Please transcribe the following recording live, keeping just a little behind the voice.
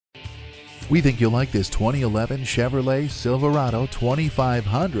We think you'll like this 2011 Chevrolet Silverado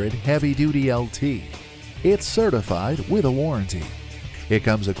 2500 heavy-duty LT. It's certified with a warranty. It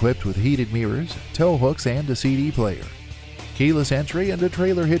comes equipped with heated mirrors, tow hooks, and a CD player. Keyless entry and a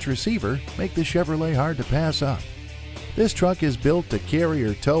trailer hitch receiver make the Chevrolet hard to pass up. This truck is built to carry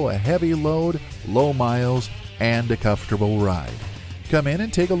or tow a heavy load, low miles, and a comfortable ride. Come in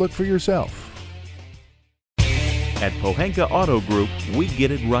and take a look for yourself. At Pohanka Auto Group, we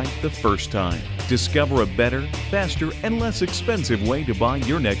get it right the first time. Discover a better, faster, and less expensive way to buy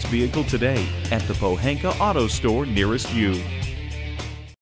your next vehicle today at the Pohanka Auto Store nearest you.